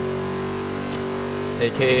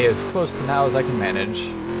 AKA as close to now as I can manage.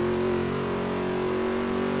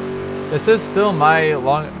 This is still my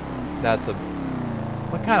long... That's a...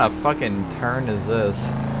 What kind of fucking turn is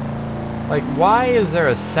this? Like, why is there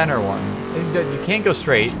a center one? You can't go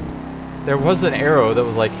straight. There was an arrow that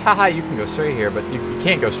was like, haha, you can go straight here, but you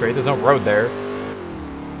can't go straight. There's no road there.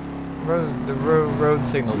 The road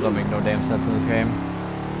signals don't make no damn sense in this game.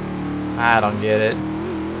 I don't get it.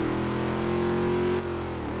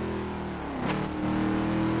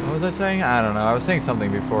 What was I saying? I don't know. I was saying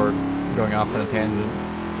something before going off on a tangent.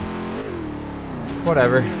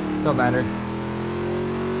 Whatever. Don't matter.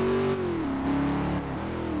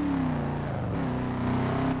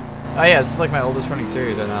 Oh yeah, this is like my oldest running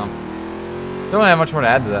series right now. Don't have much more to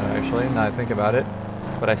add to that actually, now I think about it.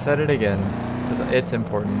 But I said it again, because it's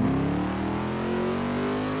important.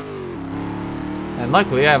 And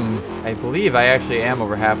luckily I believe I actually am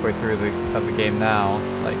over halfway through the game now,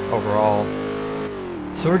 like overall.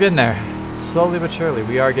 So we're getting there. Slowly but surely,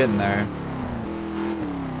 we are getting there.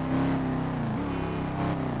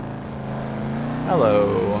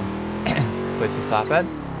 Hello. Place to stop at?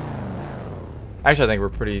 Actually, I think we're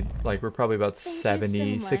pretty, like, we're probably about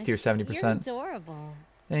 70, 60 or 70%. You're adorable.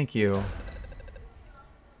 Thank you.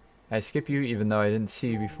 I skip you even though I didn't see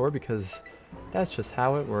you before because that's just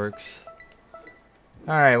how it works.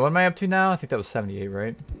 Alright, what am I up to now? I think that was 78,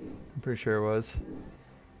 right? I'm pretty sure it was.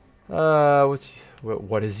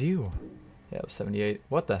 What is you? Yeah, it was 78.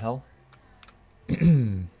 What the hell?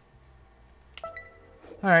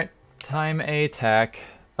 Alright, time attack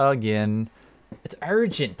again. It's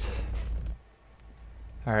urgent.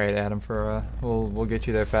 Alright, Adam Ferrara. We'll get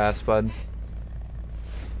you there fast, bud.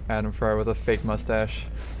 Adam Ferrara with a fake mustache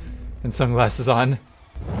and sunglasses on.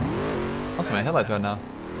 Also, my headlights are on now.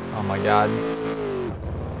 Oh my god.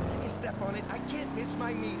 If you step on it, I can't miss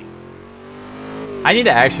my meeting. I need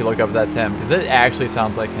to actually look up if that's him, because it actually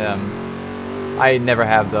sounds like him. I never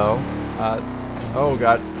have, though. Oh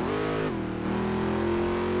god.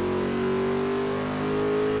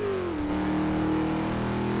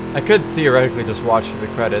 I could theoretically just watch through the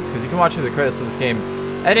credits, because you can watch through the credits of this game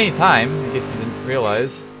at any time, in case you didn't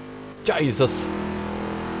realize. Jesus!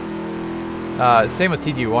 Same with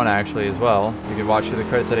TD1 actually as well. You can watch through the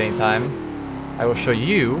credits at any time. I will show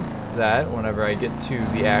you that whenever I get to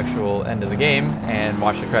the actual end of the game and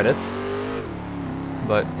watch the credits.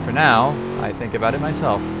 But for now, I think about it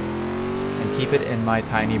myself and keep it in my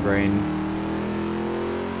tiny brain.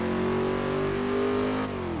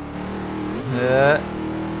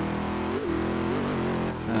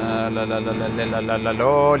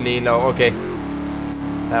 Okay.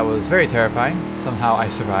 That was very terrifying. Somehow I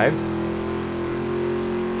survived.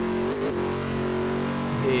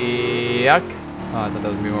 Yuck. Oh, I thought that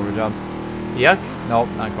was going to be more of a jump. Yuck. Nope,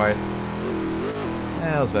 not quite.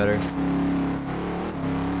 Yeah, that was better.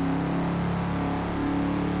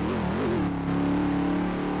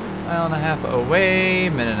 Mile and a half away.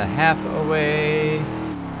 Minute and a half away.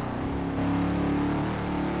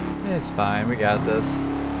 It's fine. We got this.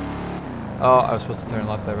 Oh, I was supposed to turn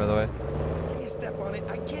left there, by the way. If you step on it,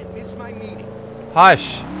 I can't miss my meeting.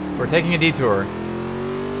 Hush! We're taking a detour.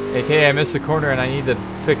 AKA, I missed the corner and I need to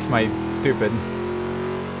fix my stupid.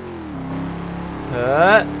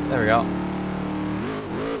 There we go.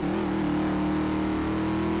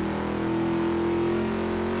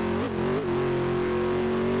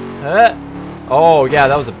 Oh, yeah,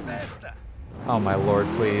 that was a... Faster. Oh, my lord,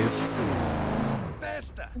 please.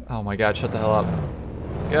 Faster. Oh, my god, shut the hell up.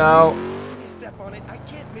 Go! If you step on it, I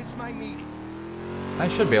can't miss my meeting. I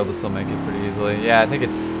should be able to still make it pretty easily. Yeah, I think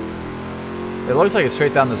it's... It looks like it's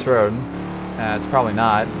straight down this road. It's probably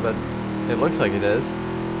not, but it looks like it is.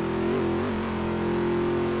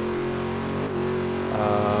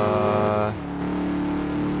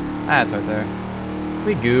 It's right there.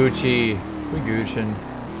 We Gucci. We Gucciin.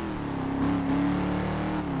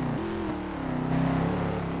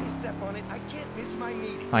 If you step on it, I can't miss my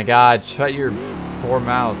meeting. My god, shut your poor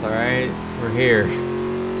mouth, alright? We're here.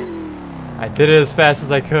 I did it as fast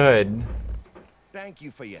as I could. Thank you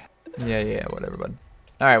for your help. Yeah, whatever, bud.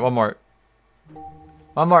 Alright, one more.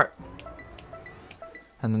 One more.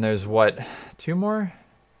 And then there's what? Two more?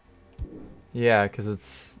 Yeah, because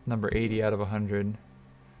it's number 80 out of 100.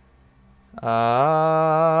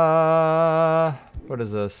 What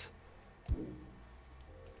is this?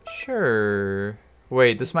 Sure.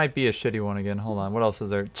 Wait, this might be a shitty one again. Hold on. What else is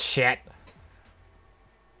there? Shit.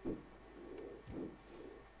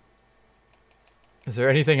 Is there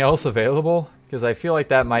anything else available? Because I feel like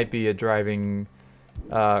that might be a driving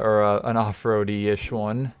or an off-roady-ish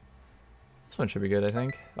one. This one should be good, I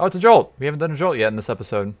think. Oh, it's a Jolt. We haven't done a Jolt yet in this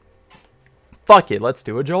episode. Fuck it. Let's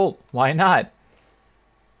do a Jolt. Why not?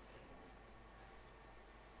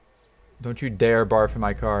 Don't you dare barf in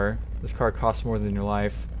my car. This car costs more than your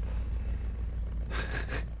life.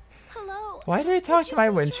 Hello. Why did I talk Would to you my please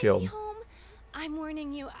drive me windshield? home? I'm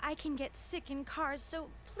warning you, I can get sick in cars, so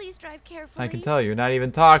please drive carefully. I can tell you're not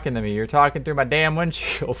even talking to me. You're talking through my damn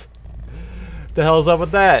windshield. The hell's up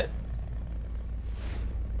with that?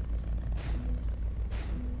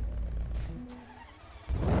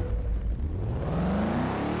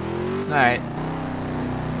 Alright.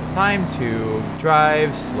 Time to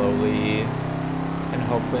drive slowly and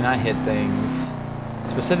hopefully not hit things.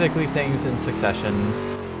 Specifically things in succession.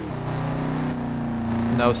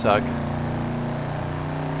 No suck.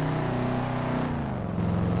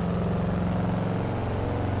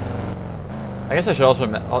 I guess I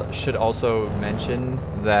should also mention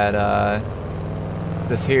that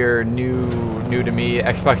this here new to me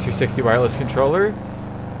Xbox 360 wireless controller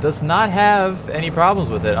does not have any problems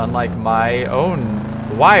with it, unlike my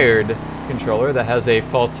own wired controller that has a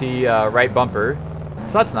faulty right bumper.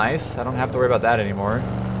 So that's nice. I don't have to worry about that anymore.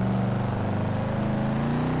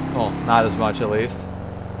 Well, not as much at least.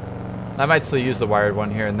 I might still use the wired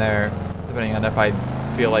one here and there, depending on if I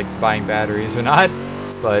feel like buying batteries or not.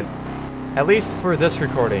 But at least for this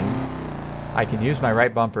recording, I can use my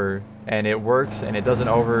right bumper and it works and it doesn't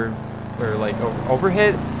overhit.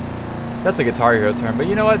 That's a Guitar Hero term, but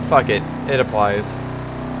you know what? Fuck it. It applies.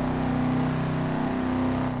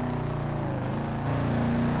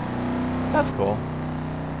 That's cool.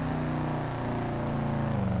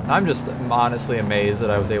 I'm just honestly amazed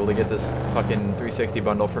that I was able to get this fucking 360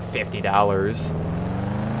 bundle for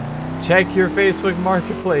 $50. Check your Facebook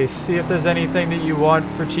Marketplace. See if there's anything that you want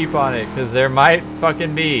for cheap on it, because there might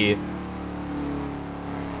fucking be.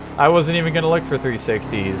 I wasn't even going to look for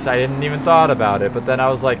 360s. I didn't even thought about it, but then I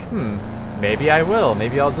was like, maybe I will.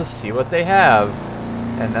 Maybe I'll just see what they have.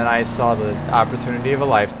 And then I saw the opportunity of a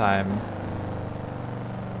lifetime.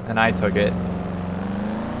 And I took it.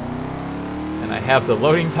 And I have the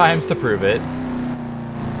loading times to prove it.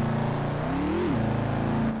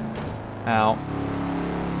 Ow.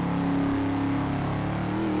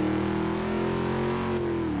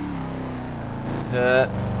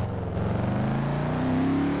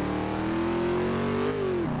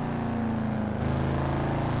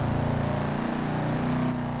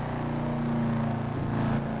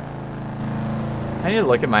 I need to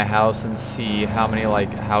look at my house and see how many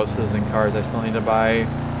like houses and cars I still need to buy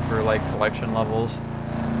for like collection levels.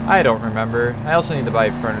 I don't remember. I also need to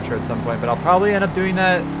buy furniture at some point, but I'll probably end up doing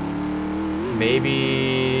that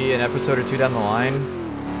maybe an episode or two down the line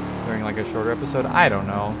during like a shorter episode. I don't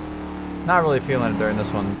know. Not really feeling it during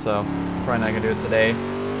this one, so probably not gonna do it today.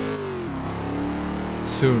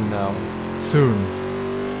 Soon though. Soon.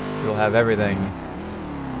 You'll have everything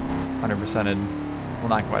 100%ed. Well,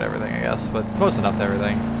 not quite everything, I guess, but close enough to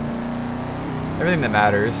everything. Everything that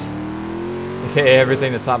matters. AKA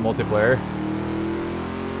everything that's not multiplayer.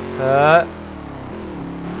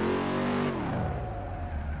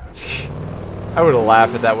 I would have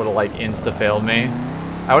laughed if that would have like insta-failed me.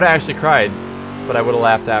 I would have actually cried, but I would have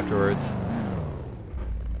laughed afterwards.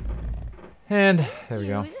 And there we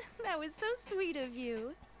go. That was so sweet of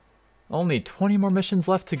you. Only 20 more missions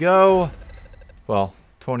left to go. Well,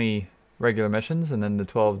 20 regular missions and then the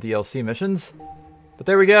 12 DLC missions. But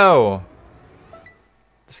there we go.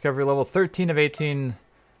 Discovery level 13 of 18.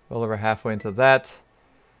 Well over halfway into that.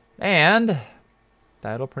 And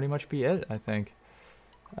that'll pretty much be it, I think.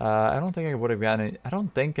 I don't think I would have gotten it. I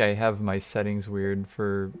don't think I have my settings weird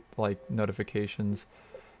for like notifications.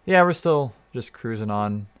 Yeah, we're still just cruising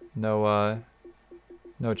on. No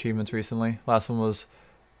achievements recently. Last one was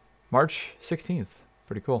March 16th.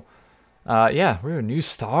 Pretty cool. Yeah, we're a new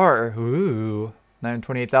star. Ooh,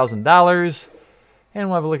 $928,000. And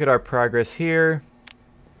we'll have a look at our progress here.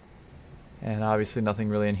 And obviously nothing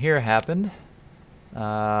really in here happened.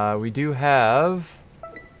 We do have,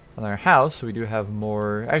 on our house, we do have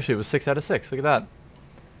more. Actually, it was 6 out of 6. Look at that.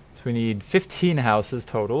 So we need 15 houses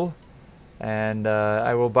total. And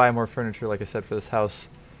I will buy more furniture, like I said, for this house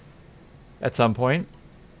at some point.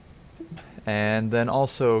 And then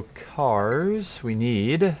also cars. We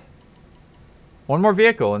need one more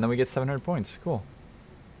vehicle, and then we get 700 points. Cool.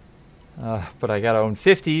 But I gotta own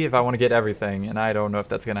 50 if I want to get everything, and I don't know if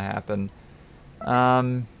that's gonna happen.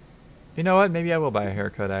 You know what? Maybe I will buy a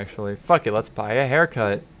haircut, actually. Fuck it, let's buy a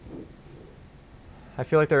haircut. I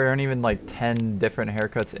feel like there aren't even like 10 different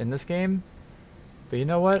haircuts in this game. But you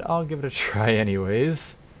know what? I'll give it a try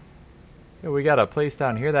anyways. Yeah, we got a place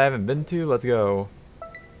down here that I haven't been to. Let's go.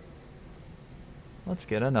 Let's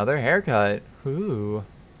get another haircut. Ooh.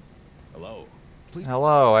 Hello. Please.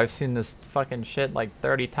 Hello, I've seen this fucking shit like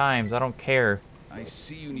 30 times. I don't care. I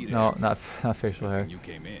see you need No, a not facial hair. You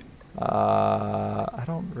came in. I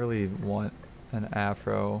don't really want an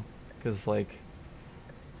afro, because like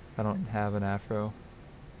I don't have an afro.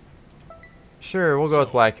 Sure, we'll go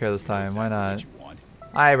with black hair this time. Why not?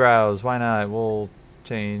 Eyebrows, why not? We'll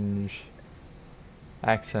change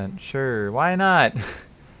accent. Sure, why not?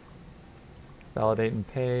 Validate and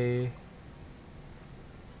pay.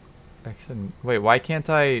 Accent. Wait, why can't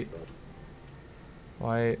I?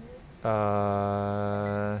 Why?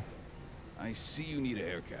 I see you need a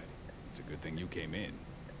haircut. It's a good thing you came in.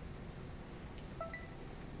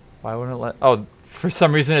 Why wouldn't it let? Oh, for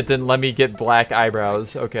some reason it didn't let me get black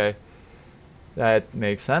eyebrows. Okay, that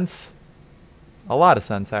makes sense. A lot of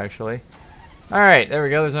sense, actually. All right, there we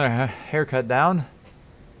go. There's our haircut down.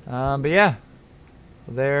 But yeah,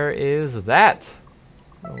 there is that.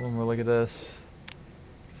 One more look at this.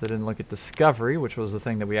 So I didn't look at discovery, which was the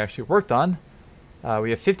thing that we actually worked on. We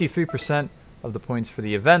have 53% of the points for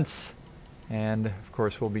the events, and of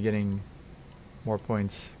course we'll be getting more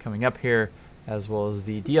points coming up here, as well as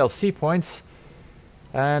the DLC points,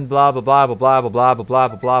 and blah blah blah blah blah blah blah blah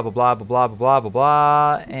blah blah blah blah blah blah blah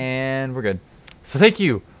blah, and we're good. So thank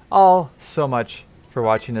you all so much for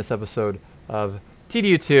watching this episode of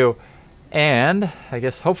TDU2, and I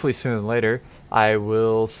guess hopefully sooner than later I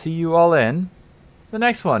will see you all in the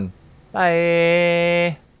next one.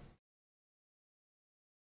 Bye.